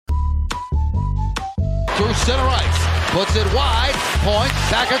through center ice. Puts it wide. Point.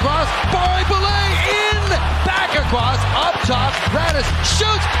 Back across. Boulay in. Back across. Up top. Radis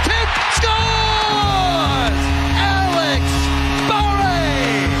shoots. Tip. Scores! Alex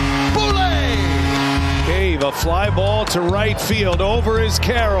Boulay. Cave, a fly ball to right field. Over is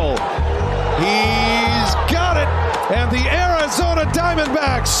Carroll. He's got it. And the Arizona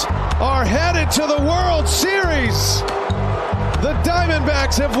Diamondbacks are headed to the World Series. The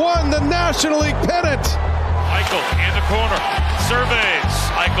Diamondbacks have won the National League pennant. Eichel in the corner, surveys.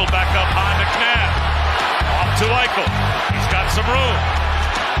 Eichel back up high, McNabb. Off to Eichel. He's got some room.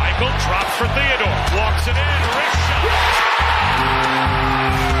 Eichel drops for Theodore. Walks it in. Wrist shot.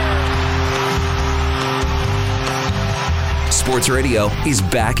 Sports Radio is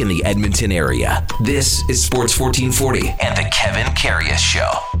back in the Edmonton area. This is Sports 1440 and the Kevin Karius Show.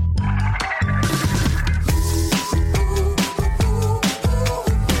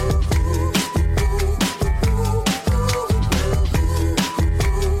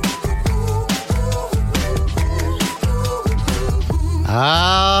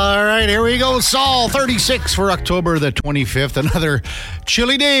 All right, here we go. Saul, 36 for October the 25th. Another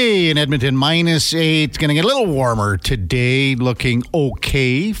chilly day in Edmonton, -8. It's going to get a little warmer today. Looking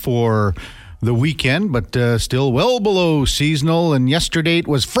okay for the weekend, but still well below seasonal. And yesterday it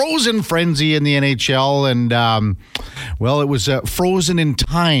was frozen frenzy in the NHL. And, it was frozen in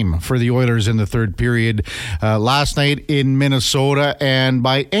time for the Oilers in the third period last night in Minnesota. And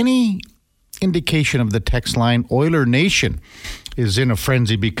by any indication of the text line, Oiler Nation is in a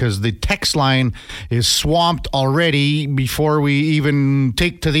frenzy because the text line is swamped already before we even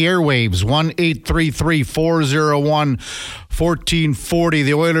take to the airwaves. 1-833-401-1440.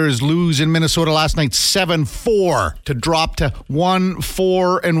 The Oilers lose in Minnesota last night 7-4 to drop to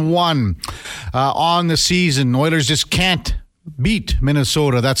 1-4-1 on the season. Oilers just can't beat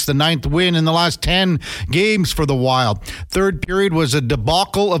Minnesota. That's the 9th win in the last 10 games for the Wild. Third period was a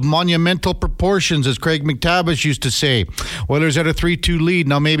debacle of monumental proportions, as Craig McTavish used to say. Oilers had a 3-2 lead.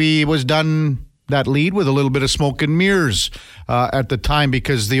 Now, maybe it was done, that lead, with a little bit of smoke and mirrors at the time,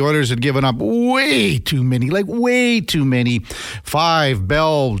 because the Oilers had given up way too many 5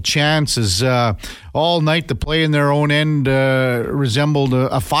 Bell chances all night. The play in their own end resembled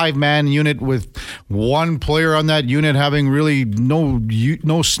a 5-man unit with one player on that unit having really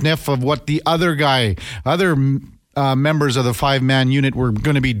no sniff of what the other members of the 5-man unit were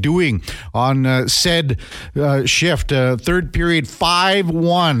going to be doing on said shift. Third period,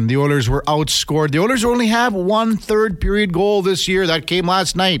 5-1. The Oilers were outscored. The Oilers only have one third period goal this year. That came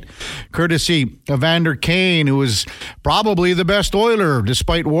last night, courtesy Evander Kane, who was probably the best Oiler,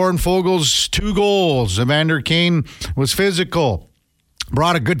 despite Warren Fogel's 2 goals. Evander Kane was physical,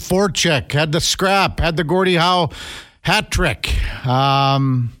 brought a good forecheck, had the scrap, had the Gordie Howe hat trick.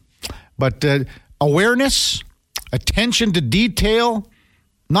 But awareness, attention to detail,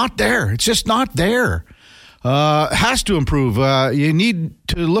 not there. It's just not there. Has to improve. You need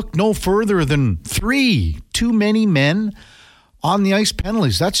to look no further than 3 too many men on the ice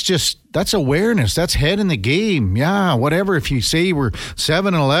penalties. That's awareness. That's head in the game. Yeah, whatever. If you say we're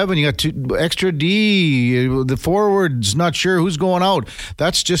 7-11, you got 2 extra D, the forward's not sure who's going out.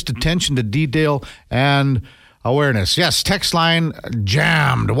 That's just attention to detail and awareness. Yes, text line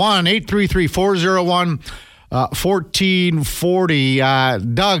jammed.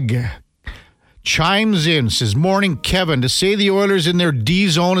 1-833-401-1440. Doug chimes in, says, "Morning, Kevin. To say the Oilers in their D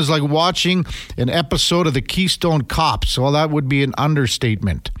zone is like watching an episode of the Keystone Cops. Well, that would be an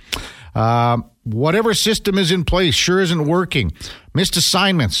understatement. Whatever system is in place sure isn't working. Missed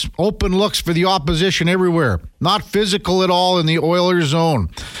assignments, open looks for the opposition everywhere. Not physical at all in the Oilers zone.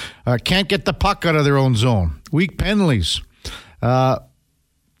 Can't get the puck out of their own zone. Weak penalties.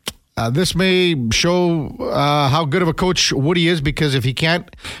 This may show how good of a coach Woody is, because if he can't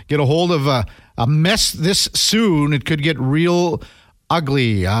get a hold of a mess this soon, it could get real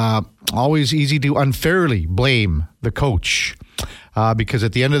ugly. Always easy to unfairly blame the coach. Because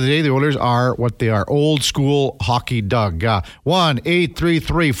at the end of the day, the Oilers are what they are. Old school hockey, Doug.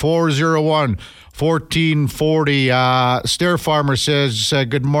 1-833-401-1440. Stair Farmer says,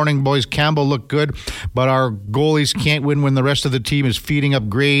 good morning, boys. Campbell looked good, but our goalies can't win when the rest of the team is feeding up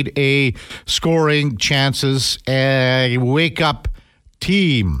grade A scoring chances. Wake up,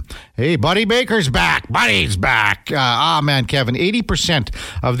 team. Hey, Buddy Baker's back. Buddy's back. Man, Kevin, 80%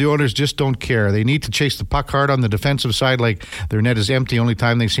 of the Oilers just don't care. They need to chase the puck hard on the defensive side like their net is empty. Only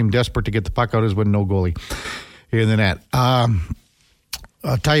time they seem desperate to get the puck out is when no goalie in the net. I'll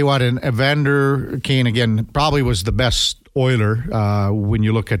tell you what, and Evander Kane, again, probably was the best Oiler when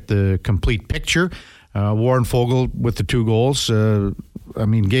you look at the complete picture. Warren Foegele with the 2 goals,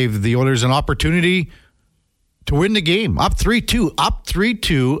 gave the Oilers an opportunity to win the game. Up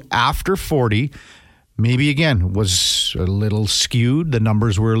 3-2 after 40. Maybe, again, was a little skewed. The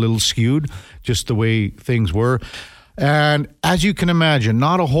numbers were a little skewed, just the way things were. And as you can imagine,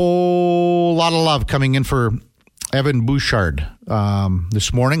 not a whole lot of love coming in for Evan Bouchard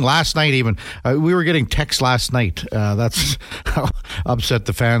this morning. Last night even, we were getting texts last night. That's how upset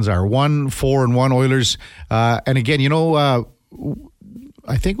the fans are. 1-4-1 Oilers. And again,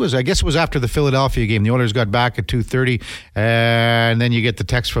 I guess it was after the Philadelphia game. The Oilers got back at 2:30, and then you get the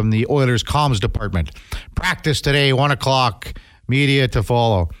text from the Oilers comms department. Practice today, 1 o'clock, media to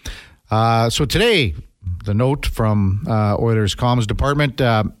follow. So today, the note from Oilers comms department,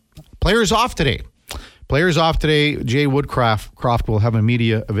 players off today. Jay Woodcroft will have a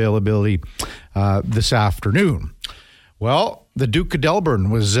media availability this afternoon. Well, the Duke of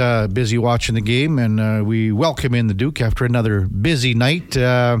Delburn was busy watching the game, and we welcome in the Duke after another busy night.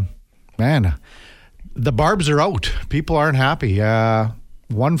 Man, the Barbs are out. People aren't happy.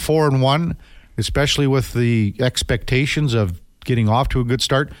 1-4-1, especially with the expectations of getting off to a good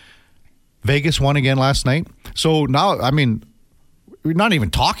start. Vegas won again last night. So now, we're not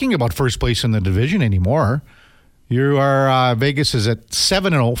even talking about first place in the division anymore. Vegas is at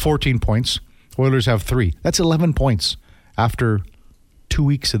 7-0, 14 points. Oilers have 3. That's 11 points after 2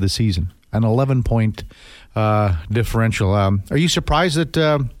 weeks of the season. An 11-point differential. Are you surprised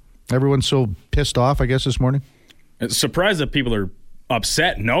that everyone's so pissed off, I guess, this morning? Surprised that people are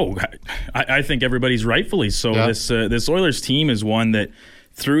upset? No. I think everybody's rightfully so. Yeah. This Oilers team is one that,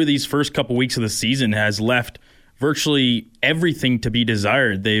 through these first couple weeks of the season, has left virtually everything to be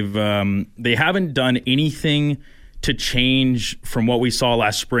desired. They haven't done anything to change from what we saw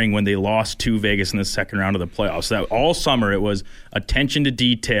last spring when they lost to Vegas in the second round of the playoffs. That all summer it was attention to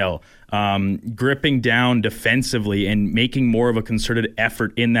detail, gripping down defensively and making more of a concerted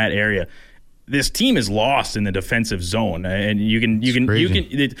effort in that area. This team is lost in the defensive zone, and you can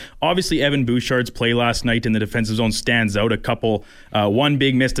obviously Evan Bouchard's play last night in the defensive zone stands out. One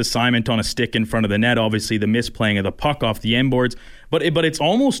big missed assignment on a stick in front of the net, obviously the misplaying of the puck off the end boards, but it's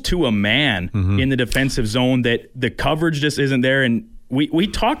almost to a man in the defensive zone that the coverage just isn't there. And we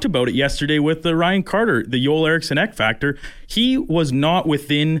talked about it yesterday with the Ryan Carter, the Joel Eriksson Ek factor. He was not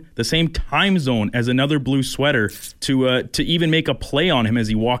within the same time zone as another blue sweater to even make a play on him as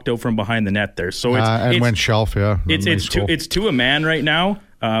he walked out from behind the net there. So it's went shelf, yeah. It's to a man right now.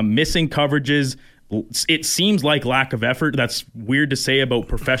 Missing coverages. It seems like lack of effort. That's weird to say about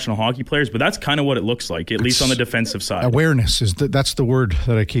professional hockey players, but that's kind of what it looks like, at least on the defensive side. Awareness that's the word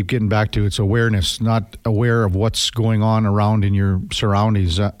that I keep getting back to. It's awareness, not aware of what's going on around in your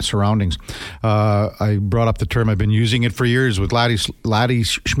surroundings. I brought up the term. I've been using it for years with Laddie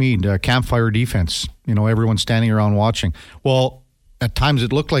Schmid, campfire defense. Everyone's standing around watching. Well, at times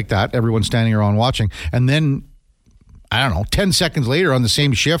it looked like that. Everyone's standing around watching, and then 10 seconds later on the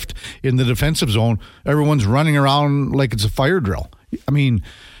same shift in the defensive zone, everyone's running around like it's a fire drill.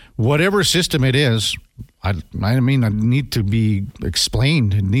 Whatever system it is, I need to be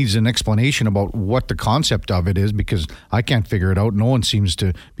explained. It needs an explanation about what the concept of it is, because I can't figure it out. No one seems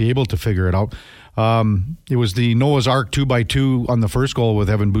to be able to figure it out. It was the Noah's Ark 2x2 on the first goal with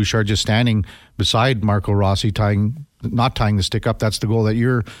Evan Bouchard just standing beside Marco Rossi, not tying the stick up. That's the goal that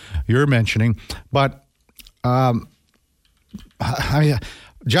you're mentioning. But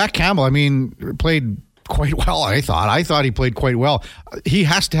Jack Campbell, played quite well. I thought he played quite well. He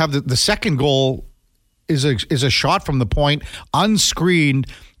has to have the second goal is a shot from the point, unscreened,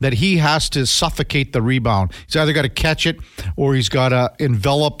 that he has to suffocate the rebound. He's either got to catch it or he's got to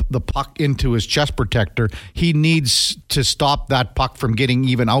envelop the puck into his chest protector. He needs to stop that puck from getting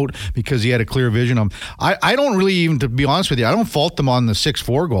even out because he had a clear vision of him. I don't really, even to be honest with you, I don't fault them on the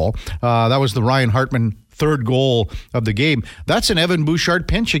 6-4 goal. That was the Ryan Hartman third goal of the game. That's an Evan Bouchard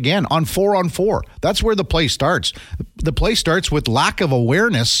pinch again on 4-on-4. That's where the play starts. The play starts with lack of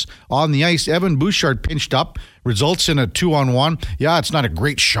awareness on the ice. Evan Bouchard pinched up, results in a 2-on-1. Yeah, it's not a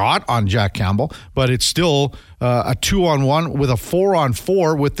great shot on Jack Campbell, but it's still a 2-on-1 with a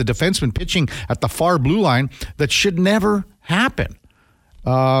 4-on-4 with the defenseman pitching at the far blue line. That should never happen.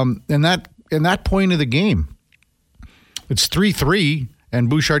 In that point of the game, it's 3-3, and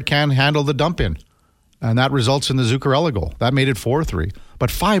Bouchard can handle the dump in. And that results in the Zuccarello goal. That made it 4-3. But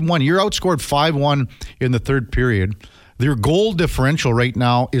 5-1, you're outscored 5-1 in the third period. Their goal differential right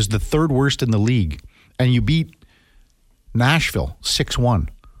now is the third worst in the league. And you beat Nashville 6-1.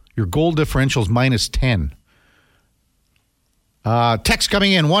 Your goal differential is -10. Text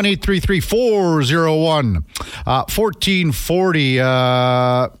coming in,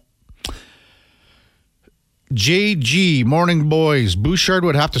 1-833-401-1440. JG, morning boys. Bouchard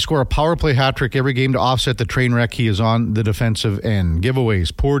would have to score a power play hat trick every game to offset the train wreck he is on the defensive end.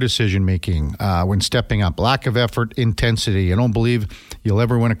 Giveaways, poor decision making when stepping up, lack of effort, intensity. I don't believe you'll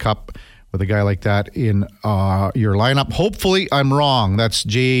ever win a cup with a guy like that in your lineup. Hopefully, I'm wrong. That's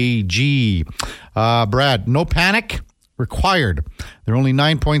JG. Brad, no panic required. They're only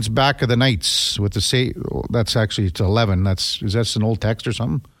 9 points back of the Knights with the that's actually it's 11. Is that an old text or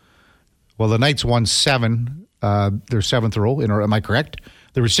something? Well, the Knights won 7. Their 7th row. Am I correct?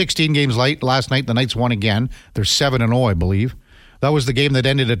 There were 16 games last night. The Knights won again. They're 7-0, I believe. That was the game that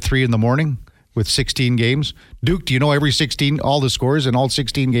ended at 3 a.m. with 16 games. Duke, do you know all the scores in all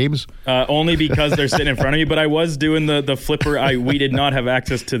 16 games? Only because they're sitting in front of me. But I was doing the flipper. We did not have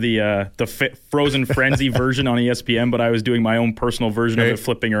access to the Frozen Frenzy version on ESPN, but I was doing my own personal version of it,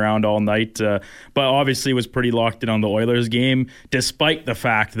 flipping around all night. But obviously was pretty locked in on the Oilers game, despite the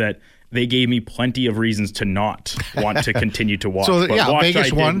fact that they gave me plenty of reasons to not want to continue to watch. So,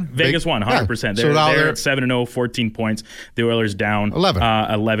 Vegas won. Vegas won, 100%. They're at 7-0, 14 points. The Oilers down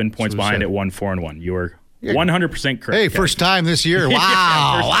 11 points behind at 1-4-1. You were 100% correct. Hey, first time this year.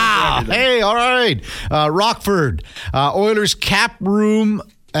 Wow. Wow. Hey, all right. Rockford. Oilers cap room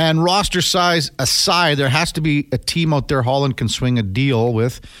and roster size aside, there has to be a team out there Holland can swing a deal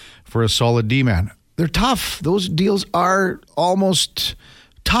with for a solid D-man. They're tough. Those deals are almost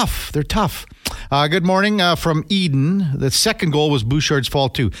tough. They're tough. Good morning from Eden. The second goal was Bouchard's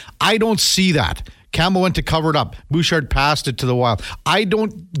fault too. I don't see that. Campbell went to cover it up. Bouchard passed it to the Wild. I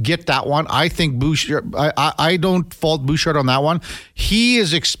don't get that one. I think Bouchard. I don't fault Bouchard on that one. He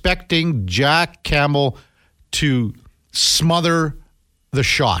is expecting Jack Campbell to smother the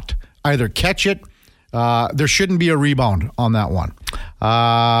shot, either catch it. There shouldn't be a rebound on that one.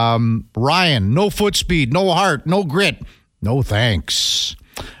 Ryan, no foot speed, no heart, no grit. No thanks.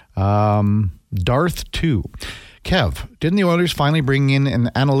 Darth 2. Kev, didn't the Oilers finally bring in an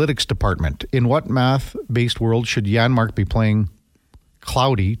analytics department? In what math-based world should Janmark be playing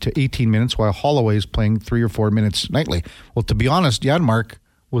Cloudy to 18 minutes while Holloway is playing 3 or 4 minutes nightly? Well, to be honest, Janmark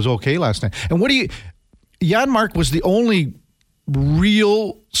was okay last night. And Janmark was the only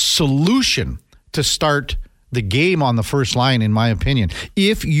real solution to start the game on the first line, in my opinion.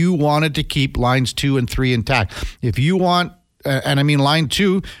 If you wanted to keep lines 2 and 3 intact. If you want, and I mean line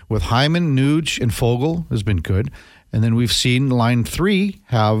 2 with Hyman, Nuge, and Fogle has been good. And then we've seen line 3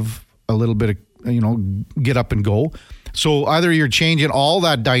 have a little bit of, get up and go. So either you're changing all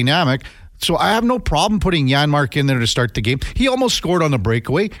that dynamic. So I have no problem putting Janmark in there to start the game. He almost scored on the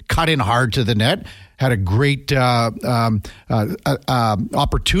breakaway, cut in hard to the net, had a great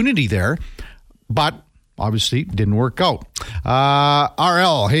opportunity there, but obviously didn't work out.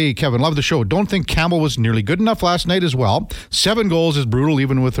 RL, hey, Kevin, love the show. Don't think Campbell was nearly good enough last night as well. 7 goals is brutal,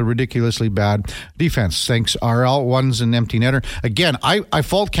 even with a ridiculously bad defense. Thanks, RL. One's an empty netter. Again, I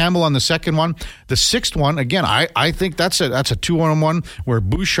fault Campbell on the second one. The sixth one, again, I think that's a 2-on-1 where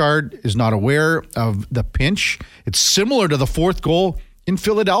Bouchard is not aware of the pinch. It's similar to the fourth goal in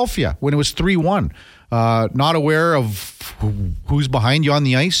Philadelphia when it was 3-1. Not aware of who's behind you on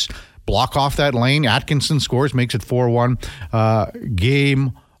the ice. Block off that lane. Atkinson scores, makes it 4-1.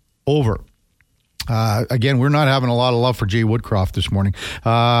 Game over. Again, we're not having a lot of love for Jay Woodcroft this morning.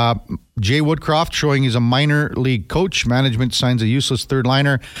 Jay Woodcroft showing he's a minor league coach. Management signs a useless third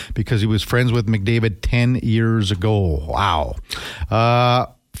liner because he was friends with McDavid 10 years ago. Wow.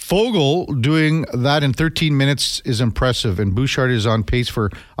 Fogle doing that in 13 minutes is impressive, and Bouchard is on pace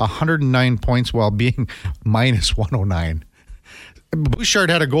for 109 points while being minus 109. Bouchard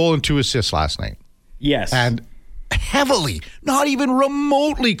had a goal and 2 assists last night. Yes. And heavily, not even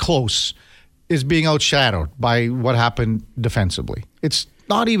remotely close, is being outshadowed by what happened defensively. It's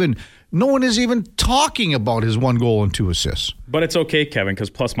not even, no one is even talking about his 1 goal and 2 assists. But it's okay, Kevin, because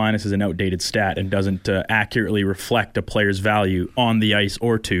plus minus is an outdated stat and doesn't accurately reflect a player's value on the ice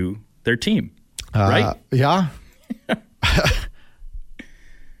or to their team. Right? Yeah.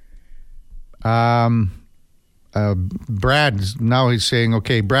 Brad is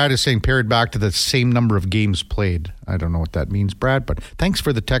saying pared back to the same number of games played. I don't know what that means, Brad, but thanks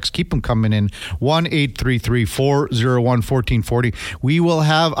for the text. Keep them coming in. 1-833-401-1440. We will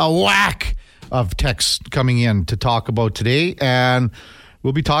have a whack of texts coming in to talk about today, and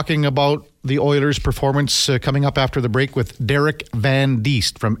we'll be talking about the Oilers' performance coming up after the break with Derek Van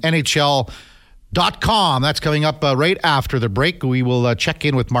Diest from NHL.com. That's coming up right after the break. We will check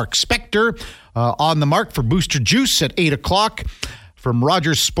in with Mark Spector on the mark for Booster Juice at 8 o'clock from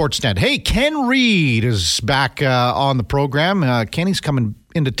Rogers Sportsnet. Hey, Ken Reed is back on the program. Kenny's coming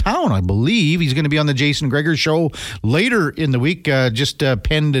into town, I believe. He's going to be on the Jason Greger Show later in the week. Just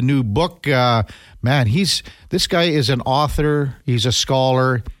penned a new book, man, this guy is an author. He's a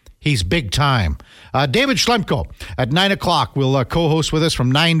scholar. He's big time. David Schlemko at 9 o'clock will co-host with us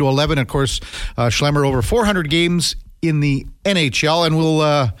from 9 to 11. Of course, Schlemmer over 400 games in the NHL,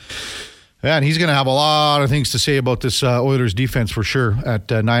 and and he's going to have a lot of things to say about this Oilers defense for sure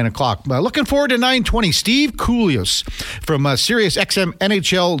at 9 o'clock. Looking forward to 9:20. Steve Karius from Sirius XM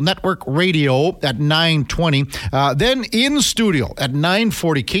NHL Network Radio at 9:20. Then in studio at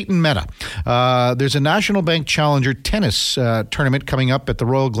 9:40, Caton Meta. There's a National Bank Challenger tennis tournament coming up at the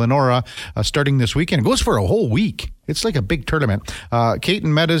Royal Glenora starting this weekend. It goes for a whole week. It's like a big tournament.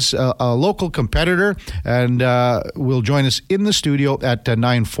 Caton Meta's a local competitor and will join us in the studio at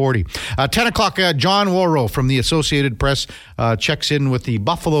 9:40. 10 o'clock, John Worrow from the Associated Press checks in with the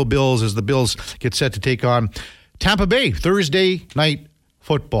Buffalo Bills as the Bills get set to take on Tampa Bay Thursday night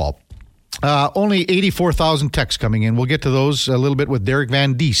football. Only 84,000 texts coming in. We'll get to those a little bit with Derek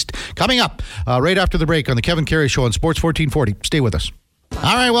Van Diest. Coming up right after the break on the Kevin Karius Show on Sports 1440. Stay with us.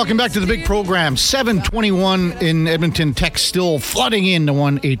 All right, welcome back to the big program. 721 in Edmonton. Text still flooding in to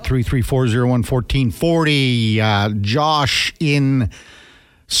 1-833-401-1440. Josh in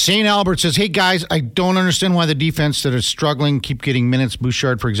St. Albert says, hey guys, I don't understand why the defense that is struggling keep getting minutes.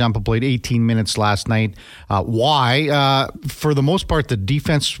 Bouchard, for example, played 18 minutes last night. Why? For the most part, the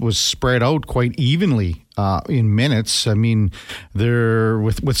defense was spread out quite evenly in minutes. I mean, they're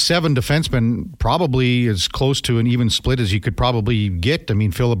with 7 defensemen, probably as close to an even split as you could probably get. I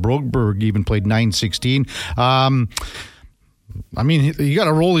mean, Philip Broberg even played 9-16. I mean, you got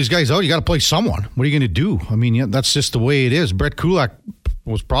to roll these guys out. You got to play someone. What are you going to do? I mean, that's just the way it is. Brett Kulak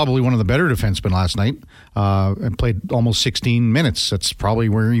was probably one of the better defensemen last night and played almost 16 minutes. That's probably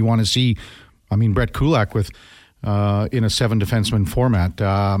where you want to see, Brett Kulak with in a 7 defenseman format.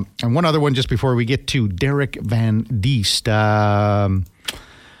 And one other one just before we get to Derek Van Diest. How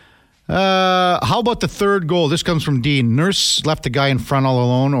about the third goal? This comes from Dean. Nurse left the guy in front all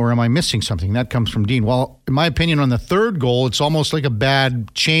alone, or am I missing something? That comes from Dean. Well, in my opinion, on the third goal, it's almost like a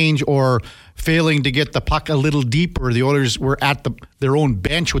bad change or failing to get the puck a little deeper. The Oilers were at their own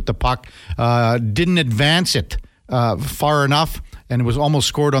bench with the puck, didn't advance it far enough, and it was almost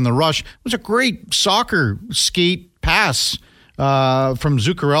scored on the rush. It was a great soccer skate pass from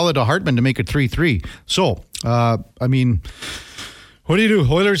Zuccarello to Hartman to make it 3-3. So, what do you do?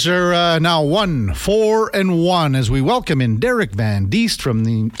 Oilers are now 1-4-1 as we welcome in Derek Van Diest from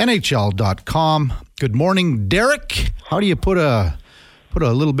the NHL.com. Good morning, Derek. How do you put a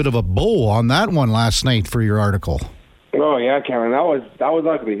little bit of a bow on that one last night for your article? Oh yeah, Kevin, that was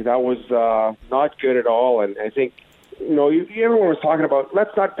ugly. That was not good at all. And I think everyone was talking about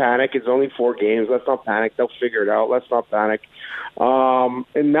let's not panic. It's only 4 games. Let's not panic. They'll figure it out. Let's not panic.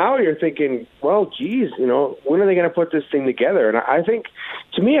 And now you're thinking, well, geez, when are they going to put this thing together? And I think,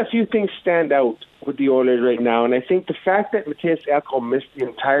 to me, a few things stand out with the Oilers right now. And I think the fact that Matthias Ekholm missed the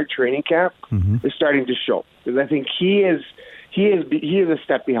entire training camp is starting to show. Because I think he is a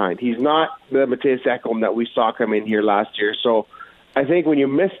step behind. He's not the Matthias Ekholm that we saw come in here last year. So I think when you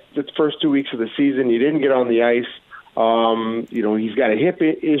missed the first 2 weeks of the season, you didn't get on the ice. He's got a hip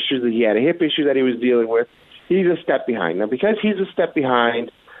issue. He had a hip issue that he was dealing with. He's a step behind. Now, because he's a step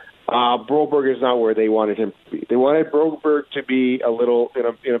behind, Broberg is not where they wanted him to be. They wanted Broberg to be a little in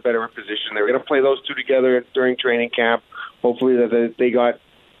a better position. They were going to play those two together during training camp. Hopefully that they got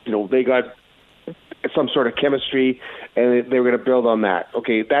some sort of chemistry, and they were going to build on that.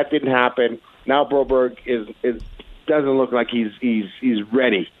 Okay, that didn't happen. Now Broberg doesn't look like he's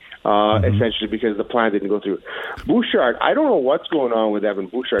ready. Essentially because the plan didn't go through. Bouchard, I don't know what's going on with Evan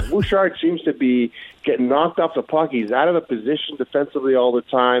Bouchard. Bouchard seems to be getting knocked off the puck. He's out of the position defensively all the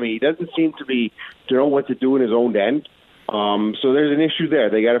time. He doesn't seem to know what to do in his own end. So there's an issue there.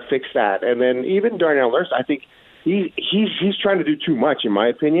 They got to fix that. And then even Darnell Nurse, I think he's trying to do too much, in my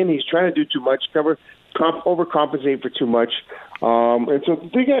opinion. He's trying to do too much, overcompensate for too much. And so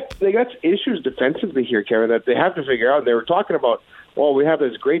they got issues defensively here, Kevin, that they have to figure out. They were talking about, well, we have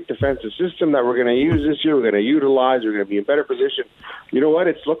this great defensive system that we're going to use this year. We're going to utilize. We're going to be in better position. You know what?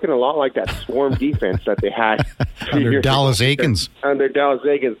 It's looking a lot like that swarm defense that they had under Dallas Eakins. Under Dallas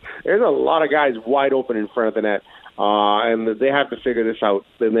Eakins. There's a lot of guys wide open in front of the net. And they have to figure this out.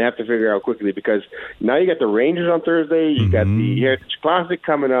 Then they have to figure it out quickly because now you got the Rangers on Thursday. You got the Heritage Classic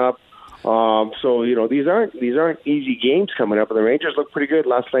coming up. So these aren't easy games coming up, and the Rangers look pretty good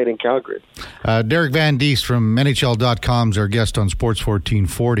last night in Calgary. Derek Van Diest from NHL.com is our guest on Sports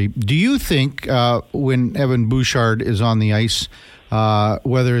 1440. Do you think when Evan Bouchard is on the ice,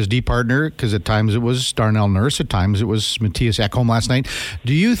 whether his D partner, because at times it was Darnell Nurse, at times it was Matthias Ekholm last night,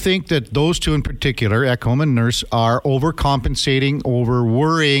 do you think that those two in particular, Ekholm and Nurse, are overcompensating, over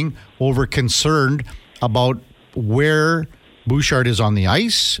worrying, over concerned about where Bouchard is on the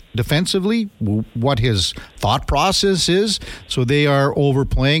ice defensively, what his thought process is, so they are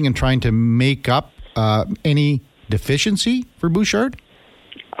overplaying and trying to make up any deficiency for Bouchard?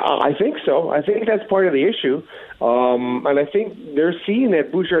 I think so. I think that's part of the issue. And I think they're seeing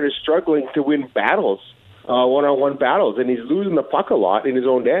that Bouchard is struggling to win battles, one-on-one battles, and he's losing the puck a lot in his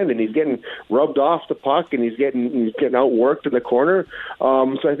own end, and he's getting rubbed off the puck, and he's getting outworked in the corner.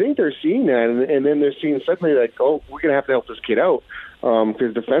 So I think they're seeing that, and then they're seeing suddenly like, oh, we're going to have to help this kid out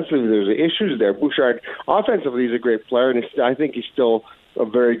because defensively there's issues there. Bouchard, offensively, he's a great player, and I think he's still a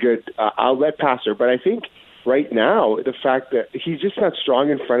very good outlet passer, but I think right now, the fact that he's just not strong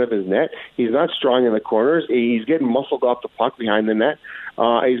in front of his net, he's not strong in the corners, he's getting muscled off the puck behind the net,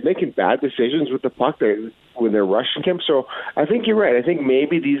 he's making bad decisions with the puck when they're rushing him. So I think you're right. I think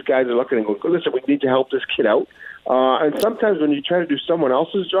maybe these guys are looking and going, listen, we need to help this kid out. And sometimes when you try to do someone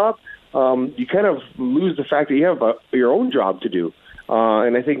else's job, you kind of lose the fact that you have your own job to do.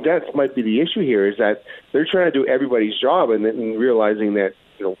 And I think that might be the issue here, is that they're trying to do everybody's job and realizing that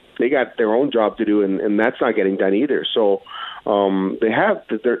they got their own job to do, and that's not getting done either. So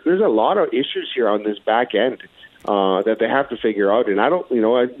there's a lot of issues here on this back end that they have to figure out. And I don't,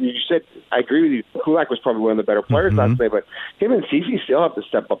 you said, I agree with you. Kulak was probably one of the better players last night, but him and Ceci still have to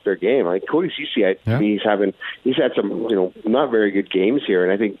step up their game. Like Cody Ceci, he's had some, not very good games here,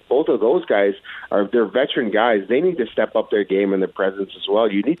 and I think both of those guys they're veteran guys. They need to step up their game and their presence as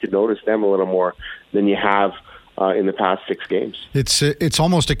well. You need to notice them a little more than you have in the past 6 games. It's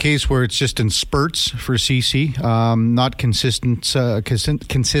almost a case where it's just in spurts for CC, not consistent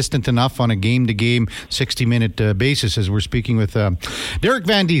enough on a game-to-game 60-minute basis, as we're speaking with Derek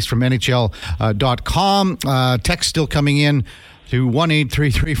Van Diest from NHL.com. Text still coming in to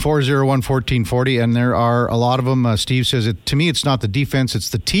 1-833-401-1440, and there are a lot of them. Steve says, to me, it's not the defense, it's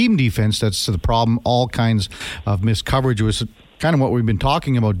the team defense that's the problem. All kinds of missed coverage was kind of what we've been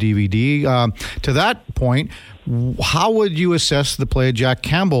talking about, DVD. To that point, how would you assess the play of Jack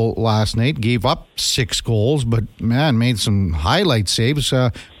Campbell last night? Gave up 6 goals, but, man, made some highlight saves.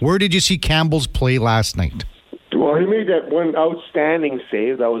 Where did you see Campbell's play last night? Well, he made that one outstanding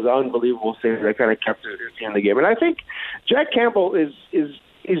save. That was an unbelievable save that kind of kept it in the game. And I think Jack Campbell is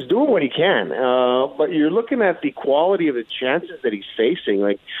doing what he can, but you're looking at the quality of the chances that he's facing.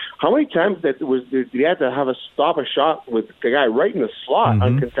 Like, how many times did he have to have stop a shot with the guy right in the slot,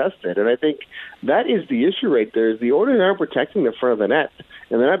 uncontested? And I think that is the issue right there. Is the Oilers aren't protecting the front of the net,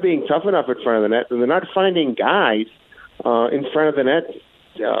 and they're not being tough enough in front of the net, and they're not finding guys in front of the net.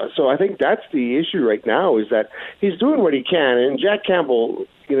 So I think that's the issue right now, is that he's doing what he can. And Jack Campbell,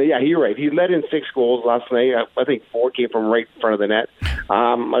 you're right. He let in 6 goals last night. I think 4 came from right in front of the net.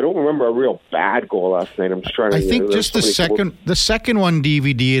 I don't remember a real bad goal last night. I'm just trying to. I think just the second one,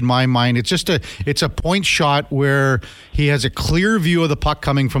 DVD, in my mind, it's a point shot where he has a clear view of the puck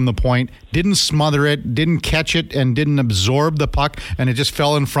coming from the point, didn't smother it, didn't catch it, and didn't absorb the puck, and it just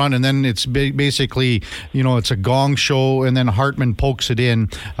fell in front. And then it's basically, it's a gong show, and then Hartman pokes it in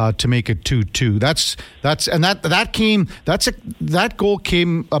to make it 2-2. That goal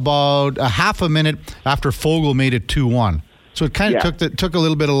came about a half a minute after Fogle made it 2-1. So it kind of took a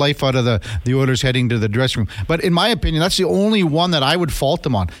little bit of life out of the Oilers heading to the dressing room. But in my opinion, that's the only one that I would fault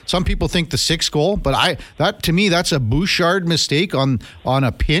them on. Some people think the 6th goal, but to me, that's a Bouchard mistake on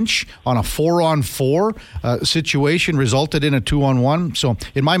a pinch, on a 4-on-4 situation, resulted in a 2-on-1. So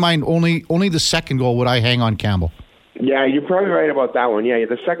in my mind, only the 2nd goal would I hang on Campbell. Yeah, you're probably right about that one. Yeah,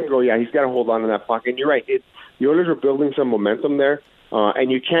 the 2nd goal, he's got to hold on to that puck. And you're right, the Oilers are building some momentum there,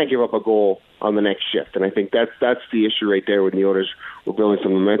 and you can't give up a goal on the next shift. And I think that's the issue right there when the Oilers were building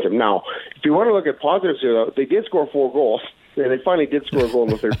some momentum. Now, if you want to look at positives here, though, they did score 4 goals. And they finally did score a goal in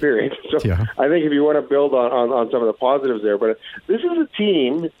the 3rd period. So I think if you want to build on some of the positives there, but this is a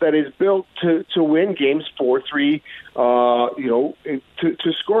team that is built to win games 4-3,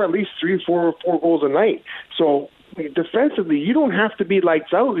 to score at least 3-4 goals a night. So defensively, you don't have to be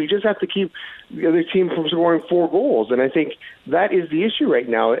lights out. You just have to keep the other team from scoring 4 goals. And I think that is the issue right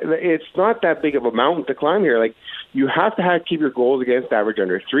now. It's not that big of a mountain to climb here. Like, you have to keep your goals against average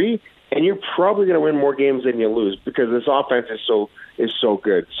under 3, and you're probably going to win more games than you lose because this offense is so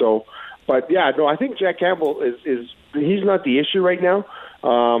good. So, but I think Jack Campbell is he's not the issue right now.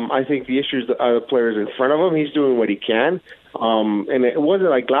 I think the issues are the players in front of him. He's doing what he can. And it wasn't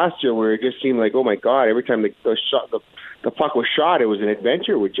like last year where it just seemed like, oh my God, every time the puck was shot, it was an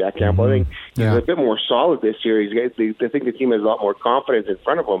adventure with Jack Campbell. I think he's a bit more solid this year. I think the team has a lot more confidence in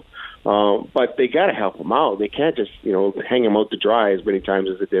front of him. But they got to help him out. They can't just, hang him out to dry as many times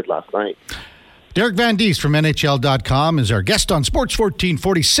as they did last night. Derek Van Diest from NHL.com is our guest on Sports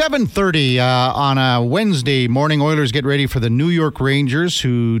 1440, 7:30 on a Wednesday morning. Oilers get ready for the New York Rangers,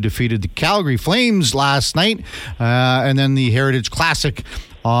 who defeated the Calgary Flames last night, and then the Heritage Classic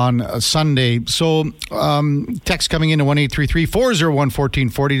on Sunday. So text coming into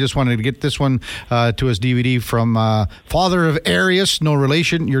 1-833-401-1440. Just wanted to get this one to us, DVD from father of Karius, no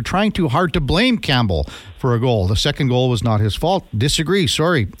relation. You're trying too hard to blame Campbell for a goal. The second goal was not his fault. Disagree,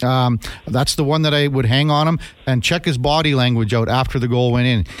 sorry. That's the one that I would hang on him and check his body language out after the goal went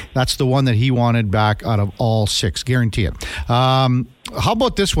in. That's the one that he wanted back out of all 6. Guarantee it. How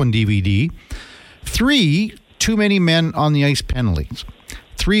about this one, DVD? 3 too many men on the ice penalties.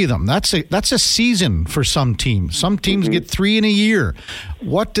 3 of them. That's a season for some teams. Some teams get 3 in a year.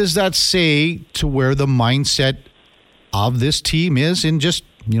 What does that say to where the mindset of this team is in just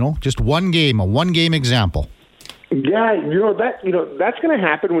one game, a one-game example? Yeah, that's going to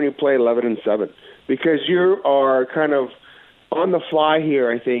happen when you play 11-7 because you are kind of on the fly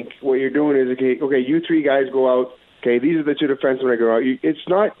here. I think what you're doing is okay. You 3 guys go out. Okay, these are the 2 defensemen that go out.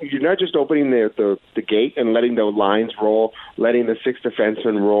 You're not just opening the gate and letting the lines roll, letting the 6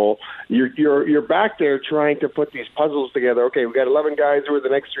 defensemen roll. You're back there trying to put these puzzles together. Okay, we got 11 guys. Who are the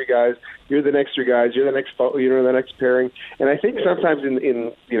next 3 guys? You're the next 3 guys. You're the next the next pairing. And I think sometimes in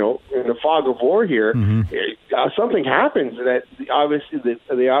the fog of war here, something happens that they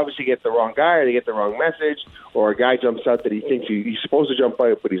obviously get the wrong guy, or they get the wrong message, or a guy jumps out that he thinks he's supposed to jump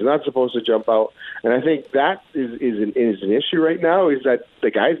out, but he's not supposed to jump out. And I think that is an issue right now, is that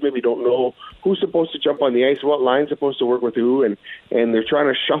the guys maybe don't know who's supposed to jump on the ice, what line's supposed to work with who, and they're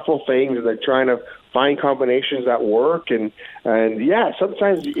trying to shuffle things, and they're trying to find combinations that work. And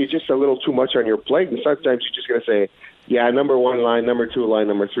sometimes it's just a little too much on your plate, and sometimes you're just going to say, number 1 line, number 2 line,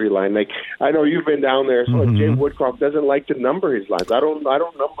 number 3 line. Like, I know you've been down there, so Jay Woodcroft doesn't like to number his lines. I don't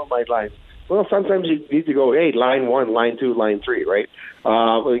number my lines. Well, sometimes you need to go, hey, line 1, line 2, line 3, right?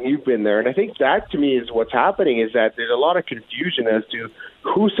 You've been there. And I think that, to me, is what's happening, is that there's a lot of confusion as to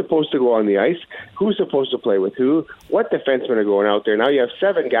who's supposed to go on the ice, who's supposed to play with who, what defensemen are going out there. Now you have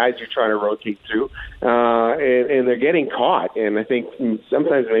 7 guys you're trying to rotate through, and they're getting caught. And I think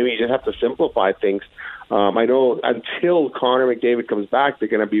sometimes maybe you just have to simplify things. I know until Connor McDavid comes back, they're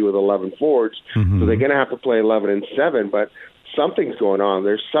going to be with 11 forwards, so they're going to have to play 11-7, but something's going on.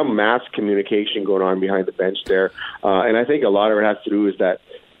 There's some mass communication going on behind the bench there. And I think a lot of it has to do is that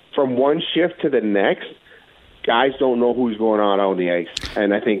from one shift to the next, guys don't know who's going on the ice.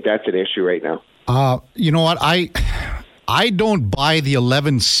 And I think that's an issue right now. You know what? I don't buy the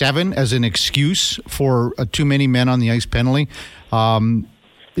 11-7 as an excuse for too many men on the ice penalty.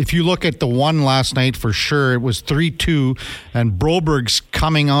 If you look at the one last night, for sure, it was 3-2, and Broberg's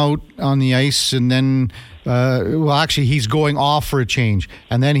coming out on the ice, and then, actually, he's going off for a change,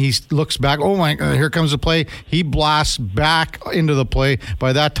 and then he looks back, oh my, here comes the play. He blasts back into the play.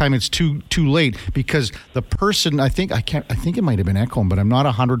 By that time, it's too late, because the person, I think it might have been Ekholm, but I'm not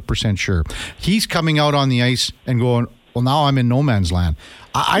 100% sure. He's coming out on the ice and going, well, now I'm in no man's land.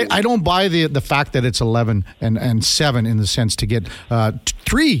 I don't buy the fact that it's 11-7 in the sense to get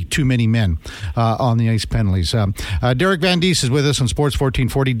 3 too many men on the ice penalties. Derek Van Diest is with us on Sports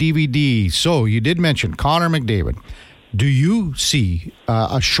 1440 DVD. So you did mention Connor McDavid. Do you see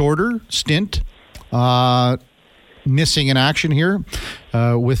a shorter stint missing in action here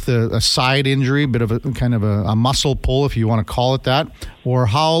with a side injury, a bit of a kind of a muscle pull, if you want to call it that? Or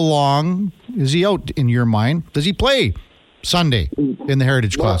how long is he out in your mind? Does he play Sunday in the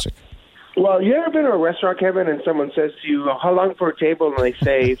Heritage Classic? Well, you ever been to a restaurant, Kevin, and someone says to you, how long for a table? And they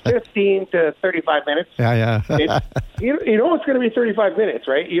say 15 to 35 minutes. Yeah. You know it's going to be 35 minutes,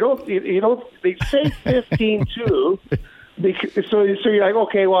 right? You don't. They say 15 too. So you're like,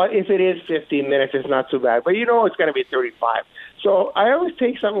 okay, well, if it is 15 minutes, it's not too bad. But you know it's going to be 35. So I always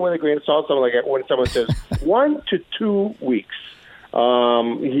take something with a grain of salt. Something like when someone says 1 to 2 weeks.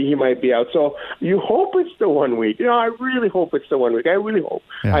 He might be out. So you hope it's the 1 week. I really hope it's the 1 week. I really hope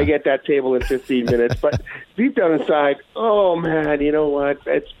I get that table in 15 minutes. But deep down inside, oh man, you know what?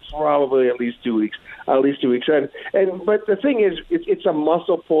 It's probably at least 2 weeks. But the thing is, it's a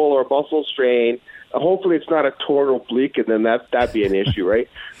muscle pull or a muscle strain. Hopefully it's not a torn oblique, and then that'd be an issue, right?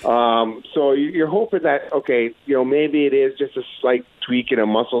 So you're hoping that, okay, maybe it is just a slight tweak and a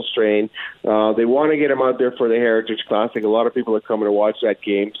muscle strain. They want to get him out there for the Heritage Classic. A lot of people are coming to watch that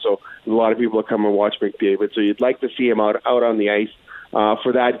game, so a lot of people are coming to watch McDavid. So you'd like to see him out on the ice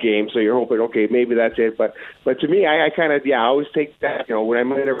for that game. So you're hoping, okay, maybe that's it. But to me, I kind of, I always take that, when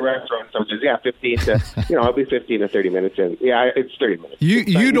I'm in a restaurant, so just, 15 to, I'll be 15 to 30 minutes in. Yeah, it's 30 minutes.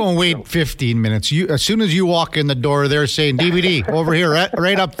 You don't wait 15 minutes. As soon as you walk in the door, they're saying, DVD, over here,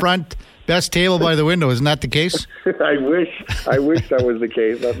 right up front, best table by the window. Isn't that the case? I wish that was the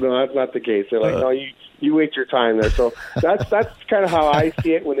case. No, that's not the case. They're like, no, you wait your time there. So that's kind of how I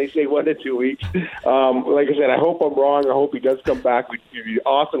see it when they say 1 to 2 weeks. Like I said, I hope I'm wrong. I hope he does come back. It'd be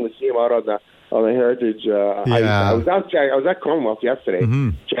awesome to see him out on the Heritage ice. I was at Commonwealth yesterday,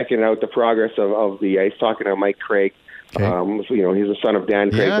 checking out the progress of the ice, talking to Mike Craig. Okay. He's the son of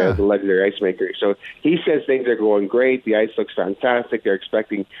Dan Craig, the legendary ice maker. So he says things are going great. The ice looks fantastic. They're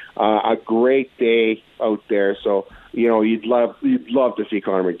expecting a great day out there. So, you'd love to see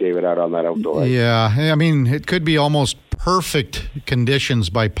Connor McDavid out on that outdoor ice. Yeah, I mean, it could be almost perfect conditions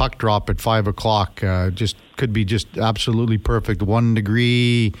by puck drop at 5 o'clock. Just could be just absolutely perfect. 1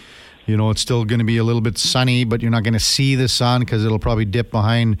 degree. It's still going to be a little bit sunny, but you're not going to see the sun because it'll probably dip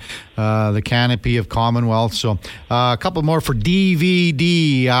behind the canopy of Commonwealth. So a couple more for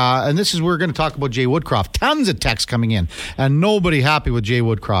DVD. And this is, we're going to talk about Jay Woodcroft. Tons of texts coming in, and nobody happy with Jay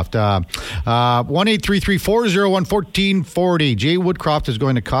Woodcroft. 1-833-401-1440. Jay Woodcroft is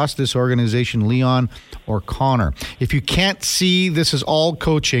going to cost this organization Leon or Connor. If you can't see, this is all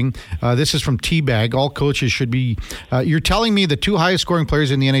coaching. This is from Teabag. All coaches should be... you're telling me the two highest scoring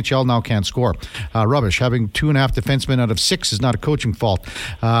players in the NHL now can't score. Rubbish. Having 2.5 defensemen out of 6 is not a coaching fault.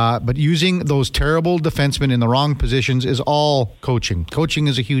 But using those terrible defensemen in the wrong positions is all coaching. Coaching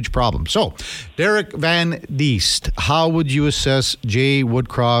is a huge problem. So, Derek Van Diest, how would you assess Jay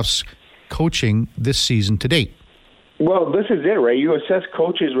Woodcroft's coaching this season to date? Well, this is it, right? You assess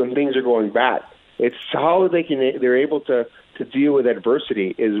coaches when things are going bad. It's how they're able to deal with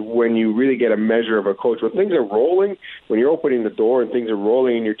adversity is when you really get a measure of a coach. When things are rolling, when you're opening the door and things are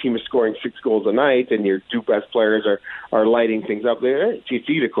rolling and your team is scoring 6 goals a night and your 2 best players are lighting things up, it's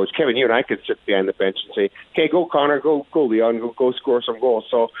easy to coach. Kevin, you and I could sit behind the bench and say, okay, go Connor, go Leon, go score some goals.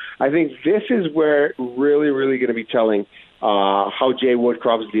 So I think this is where really, really going to be telling how Jay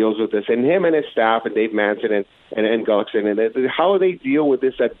Woodcroft deals with this, and him and his staff, and Dave Manson and Gullickson, and how they deal with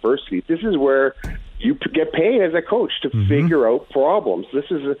this adversity. This is where you get paid as a coach to figure out problems.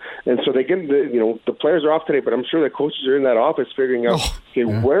 And so they get the players are off today, but I'm sure the coaches are in that office figuring out,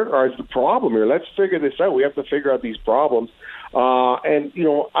 where is the problem here? Let's figure this out. We have to figure out these problems. I'm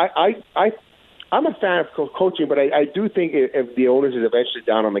a fan of coaching, but I do think if the onus is eventually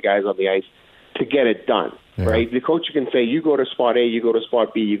down on the guys on the ice to get it done. Yeah. Right? The coach can say, you go to spot A, you go to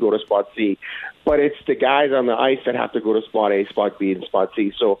spot B, you go to spot C. But it's the guys on the ice that have to go to spot A, spot B, and spot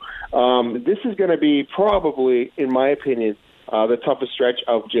C. So this is going to be probably, in my opinion, the toughest stretch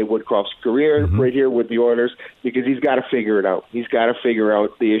of Jay Woodcroft's career right here with the Oilers, because he's got to figure it out. He's got to figure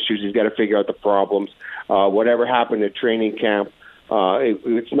out the issues. He's got to figure out the problems. Whatever happened at training camp,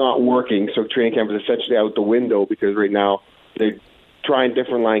 it's not working. So training camp is essentially out the window because right now they're trying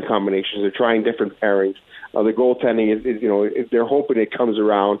different line combinations. They're trying different pairings. The goaltending is they're hoping it comes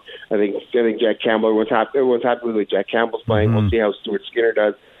around. I think Jack Campbell, everyone's happy with the way Jack Campbell's playing. We'll see how Stuart Skinner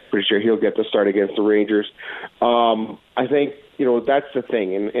does. Pretty sure he'll get the start against the Rangers. I think, that's the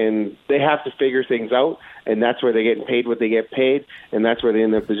thing. And they have to figure things out, and that's where they're getting paid what they get paid, and that's where they're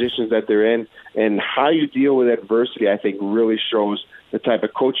in the positions that they're in. And how you deal with adversity, I think, really shows the type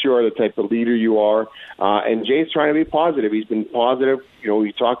of coach you are, the type of leader you are. And Jay's trying to be positive. He's been positive. He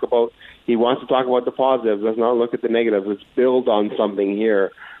wants to talk about the positives. Let's not look at the negatives. Let's build on something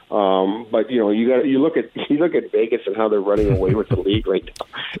here. But you look at Vegas and how they're running away with the league right now.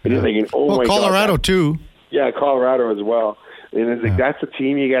 And you're thinking, my God. Colorado too. Yeah, Colorado as well. And it's like, that's the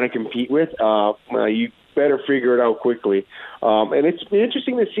team you got to compete with. You better figure it out quickly. And it's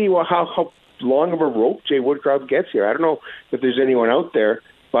interesting to see how long of a rope Jay Woodcroft gets here. I don't know if there's anyone out there,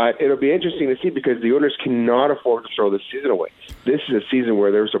 but it'll be interesting to see because the Oilers cannot afford to throw this season away. This is a season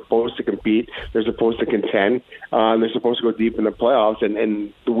where they're supposed to compete, they're supposed to contend, and they're supposed to go deep in the playoffs,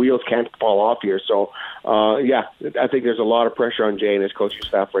 and the wheels can't fall off here. So, I think there's a lot of pressure on Jay and his coaching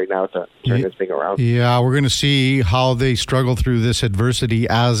staff right now to turn this thing around. Yeah, we're going to see how they struggle through this adversity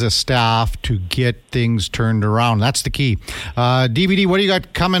as a staff to get things turned around. That's the key. DVD, what do you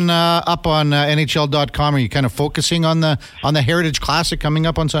got coming up on NHL.com? Are you kind of focusing on the Heritage Classic coming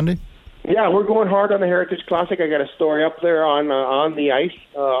up on Sunday? Yeah, we're going hard on the Heritage Classic. I got a story up there on the ice,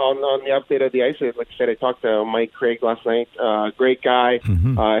 on the update of the ice. Like I said, I talked to Mike Craig last night. Great guy.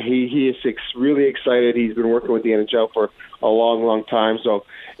 Mm-hmm. He is really excited. He's been working with the NHL for a long, long time. So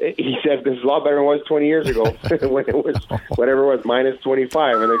he said this is a lot better than it was 20 years ago when it was whatever it was, minus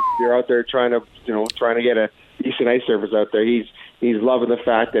 25, and they're out there trying to get a decent ice surface out there. He's loving the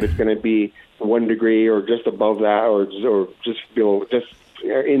fact that it's going to be 1 degree or just above that, or just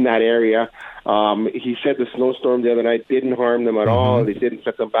in that area. He said the snowstorm the other night didn't harm them at all. They didn't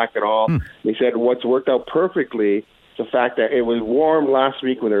set them back at all. He said what's worked out perfectly is the fact that it was warm last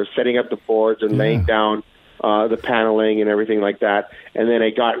week when they were setting up the boards and laying down the paneling and everything like that. And then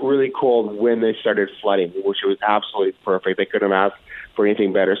it got really cold when they started flooding, which was absolutely perfect. They couldn't have asked for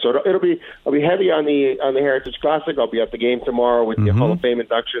anything better. So I'll be heavy on the Heritage Classic. I'll be at the game tomorrow with the Hall of Fame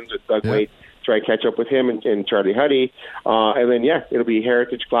inductions with Doug Waite. Try to catch up with him and Charlie Huddy. And then, it'll be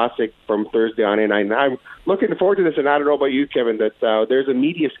Heritage Classic from Thursday on in. I'm looking forward to this, and I don't know about you, Kevin, that there's a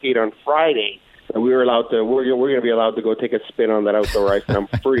media skate on Friday, and we're going to be allowed to go take a spin on that outdoor ice, and I'm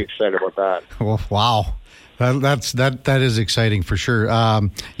pretty excited about that. Oh, wow. That is exciting for sure.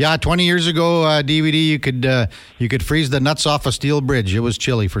 20 years ago, DVD, you could freeze the nuts off a steel bridge. It was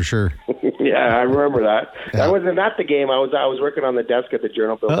chilly for sure. Yeah, I remember that. Yeah. I wasn't at the game. I was working on the desk at the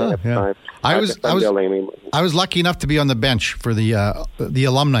Journal building at the time. I was lucky enough to be on the bench for the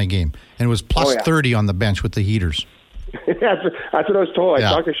alumni game, and it was plus 30 on the bench with the heaters. That's what I was told. I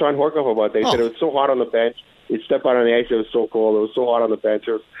talked to Sean Horkoff about that. He said it was so hot on the bench. You'd step out on the ice. It was so cold. It was so hot on the bench.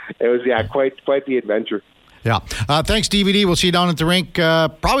 It was quite the adventure. Yeah. Thanks, DVD. We'll see you down at the rink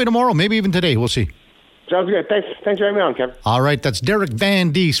probably tomorrow, maybe even today. We'll see. Sounds good. Thanks for having me on, Kevin. All right, that's Derek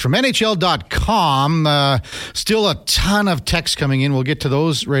Van Diest from NHL.com. Still a ton of texts coming in. We'll get to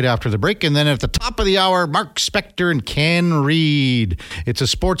those right after the break. And then at the top of the hour, Mark Spector and Ken Reed. It's a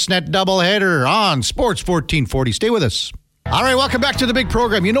Sportsnet doubleheader on Sports 1440. Stay with us. All right, welcome back to the big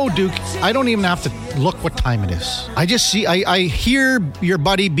program. You know, Duke, I don't even have to look what time it is. I just see, I hear your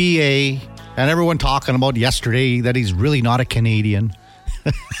buddy B.A. and everyone talking about yesterday that he's really not a Canadian.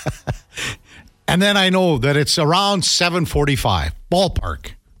 And then I know that it's around 7:45,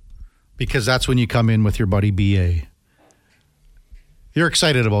 ballpark, because that's when you come in with your buddy B.A. You're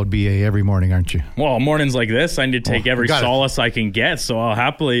excited about B.A. every morning, aren't you? Well, mornings like this, I need to take every solace I can get, so I'll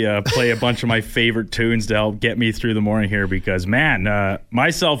happily play a bunch of my favorite tunes to help get me through the morning here because, man,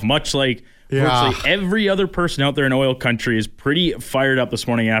 myself, much like virtually every other person out there in oil country, is pretty fired up this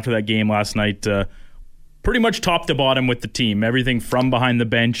morning after that game last night. Pretty much top to bottom with the team. Everything from behind the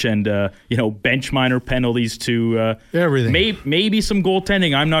bench and, bench minor penalties to everything. Maybe some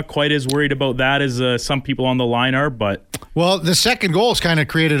goaltending. I'm not quite as worried about that as some people on the line are, but... Well, the second goal has kind of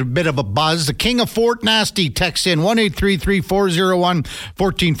created a bit of a buzz. The King of Fort Nasty texts in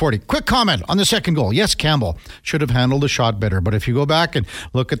 1-833-401-1440. Quick comment on the second goal. Yes, Campbell should have handled the shot better, but if you go back and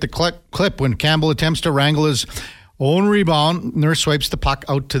look at the clip when Campbell attempts to wrangle his own rebound, Nurse swipes the puck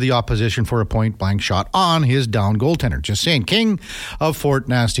out to the opposition for a point-blank shot on his down goaltender. Just saying, King of Fort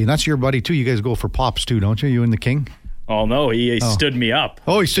Nasty. And that's your buddy, too. You guys go for pops, too, don't you? You and the King? Oh, no, he stood me up.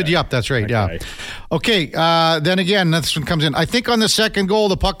 Oh, he stood you up. That's right, yeah. Okay, then again, this one comes in. I think on the second goal,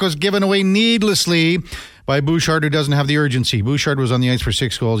 the puck was given away needlessly by Bouchard, who doesn't have the urgency. Bouchard was on the ice for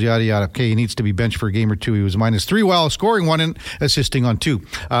 6 goals, yada, yada. Okay, he needs to be benched for a game or two. He was -3 while scoring 1 and assisting on 2.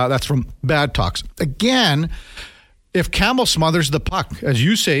 That's from Bad Talks. Again, if Campbell smothers the puck, as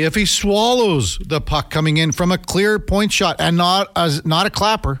you say, if he swallows the puck coming in from a clear point shot and not a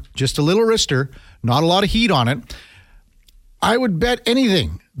clapper, just a little wrister, not a lot of heat on it, I would bet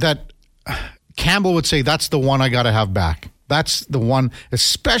anything that Campbell would say, that's the one I got to have back. That's the one,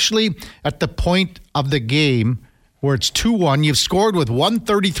 especially at the point of the game where it's 2-1. You've scored with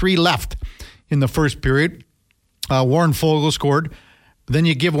 1:33 left in the first period. Warren Foegele scored. Then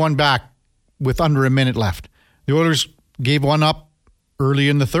you give one back with under a minute left. The Oilers gave one up early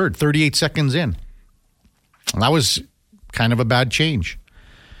in the third, 38 seconds in. That was kind of a bad change.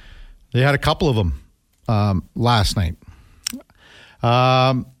 They had a couple of them last night.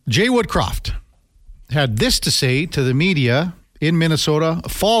 Jay Woodcroft had this to say to the media in Minnesota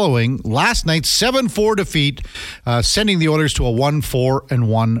following last night's 7-4 defeat, sending the Oilers to a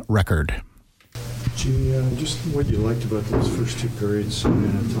 1-4-1 record. Gee, just what you liked about those first 2 periods in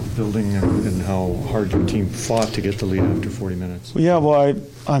a tough building and how hard your team fought to get the lead after 40 minutes. Yeah, well, I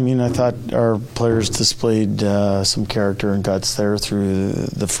thought our players displayed some character and guts there through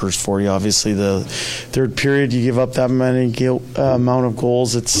the first 40. Obviously, the third period, you give up that amount of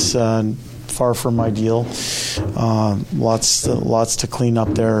goals. It's far from ideal. Lots to clean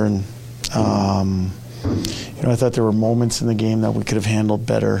up there, and I thought there were moments in the game that we could have handled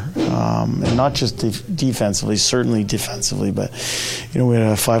better, and not just defensively, certainly defensively, but we had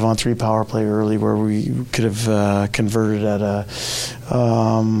a 5-on-3 power play early where we could have converted at a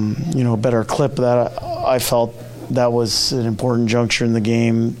better clip. That I felt that was an important juncture in the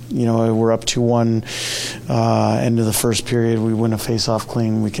game. We're up 2-1 end of the first period. We win a face-off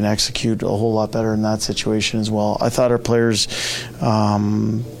clean. We can execute a whole lot better in that situation as well. I thought our players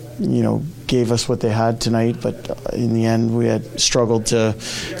gave us what they had tonight, but in the end we had struggled to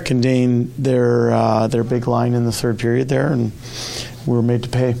contain their big line in the third period there, and we were made to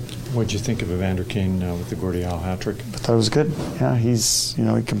pay. What did you think of Evander Kane with the Gordie Howe hat-trick? I thought it was good. Yeah, he's he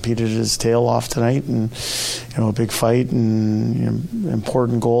competed his tail off tonight, and a big fight and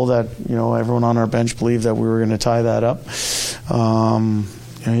important goal that everyone on our bench believed that we were going to tie that up.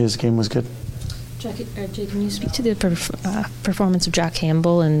 His game was good. Jay, can you speak to the performance of Jack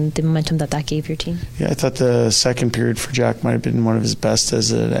Campbell and the momentum that gave your team? Yeah, I thought the second period for Jack might have been one of his best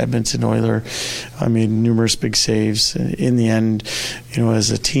as an Edmonton Oiler. I made numerous big saves. In the end, as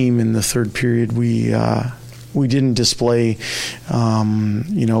a team in the third period, we didn't display, what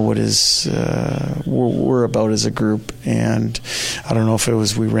we're about as a group. And I don't know if it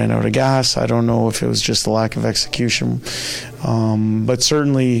was we ran out of gas. I don't know if it was just the lack of execution. But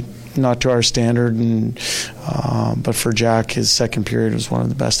certainly not to our standard. But for Jack, his second period was one of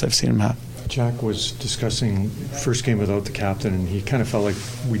the best I've seen him have. Jack was discussing first game without the captain, and he kind of felt like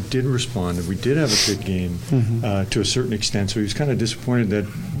we did respond and we did have a good game to a certain extent. So he was kind of disappointed that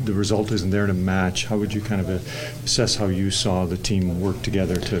the result isn't there to match. How would you kind of assess how you saw the team work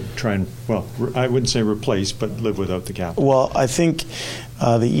together to try and, I wouldn't say replace, but live without the captain? Well, I think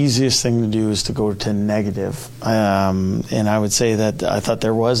the easiest thing to do is to go to negative. And I would say that I thought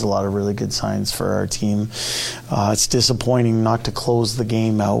there was a lot of really good signs for our team. It's disappointing not to close the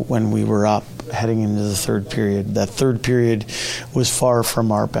game out when we were up heading into the third period. That third period was far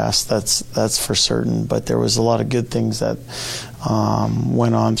from our best, that's for certain. But there was a lot of good things that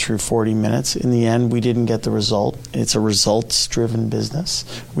went on through 40 minutes. In the end, we didn't get the result. It's a results-driven business.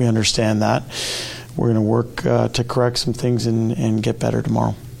 We understand that. We're going to work to correct some things and get better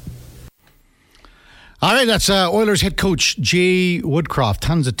tomorrow. All right, that's Oilers head coach Jay Woodcroft.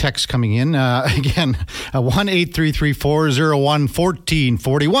 Tons of texts coming in. Again, 1-833-401-1440.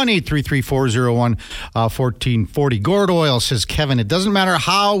 1-833-401-1440. Gord Oil says, Kevin, it doesn't matter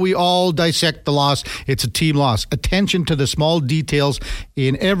how we all dissect the loss. It's a team loss. Attention to the small details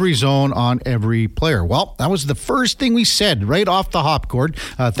in every zone on every player. Well, that was the first thing we said right off the hop, Gord.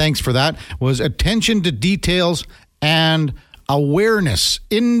 Thanks for that. Was attention to details and awareness,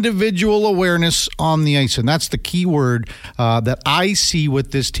 individual awareness on the ice. And that's the key word that I see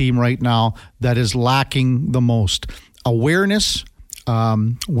with this team right now that is lacking the most. Awareness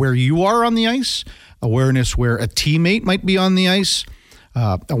where you are on the ice, awareness where a teammate might be on the ice,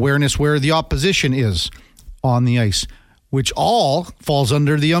 awareness where the opposition is on the ice, which all falls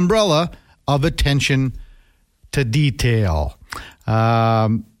under the umbrella of attention to detail.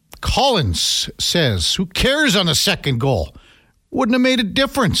 Collins says, who cares on the second goal? Wouldn't have made a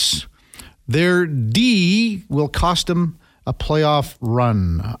difference. Their D will cost them a playoff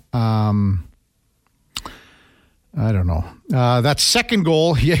run. I don't know. That second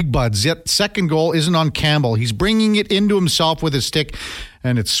goal, Yeg Buds, yet second goal isn't on Campbell. He's bringing it into himself with his stick,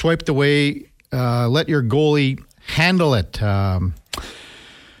 and it's swiped away. Let your goalie handle it.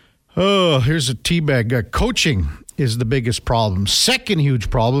 Here's a teabag. Coaching is the biggest problem. Second huge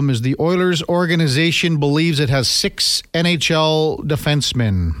problem is the Oilers organization believes it has 6 NHL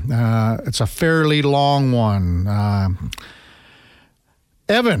defensemen. It's a fairly long one.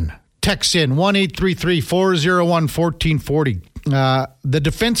 Evan texts in 1-833-401-1440. The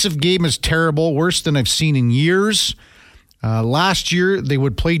defensive game is terrible, worse than I've seen in years. Last year, they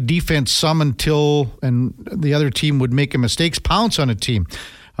would play defense some until and the other team would make a mistake, pounce on a team.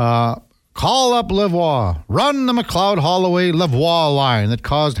 Call up Lavoie. Run the McLeod-Holloway-Lavoie line that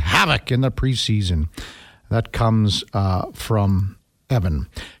caused havoc in the preseason. That comes from Evan.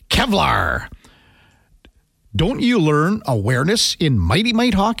 Kevlar. Don't you learn awareness in Mighty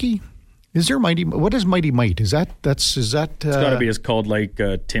Might hockey? Is there Mighty? What is Mighty Might? Is that? It's got to be called like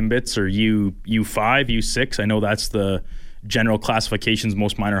Timbits or U5, U6. I know that's the general classifications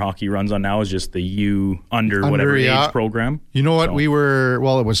most minor hockey runs on now is just the U under whatever age program. You know what? So.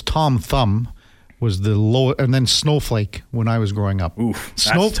 It was Tom Thumb was the low, and then Snowflake when I was growing up. Oof,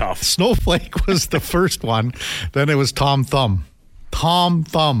 that's tough. Snowflake was the first one. Then it was Tom Thumb. Tom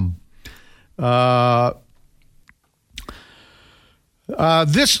Thumb.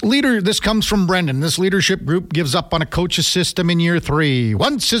 This comes from Brendan. This leadership group gives up on a coach's system in year 3.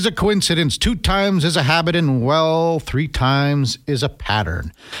 Once is a coincidence, 2 times is a habit, and 3 times is a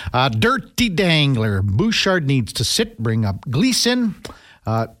pattern. Dirty Dangler. Bouchard needs to sit, bring up Gleason.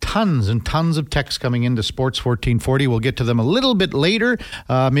 Tons and tons of texts coming into Sports 1440. We'll get to them a little bit later,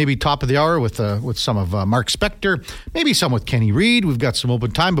 maybe top of the hour with some of Mark Spector, maybe some with Kenny Reed. We've got some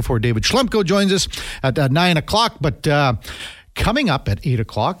open time before David Schlemko joins us at 9 o'clock, but coming up at 8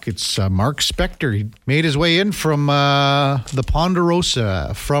 o'clock, it's Mark Spector. He made his way in from the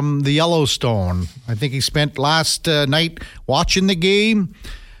Ponderosa, from the Yellowstone. I think he spent last night watching the game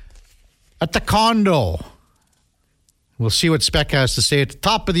at the condo. We'll see what Spec has to say at the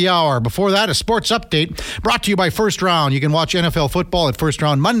top of the hour. Before that, a sports update brought to you by First Round. You can watch NFL football at First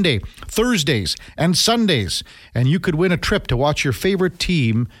Round Monday, Thursdays, and Sundays. And you could win a trip to watch your favorite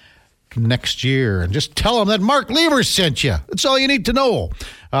team next year. And just tell them that Mark Levers sent you. That's all you need to know.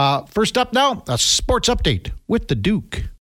 First up now, a sports update with the Duke.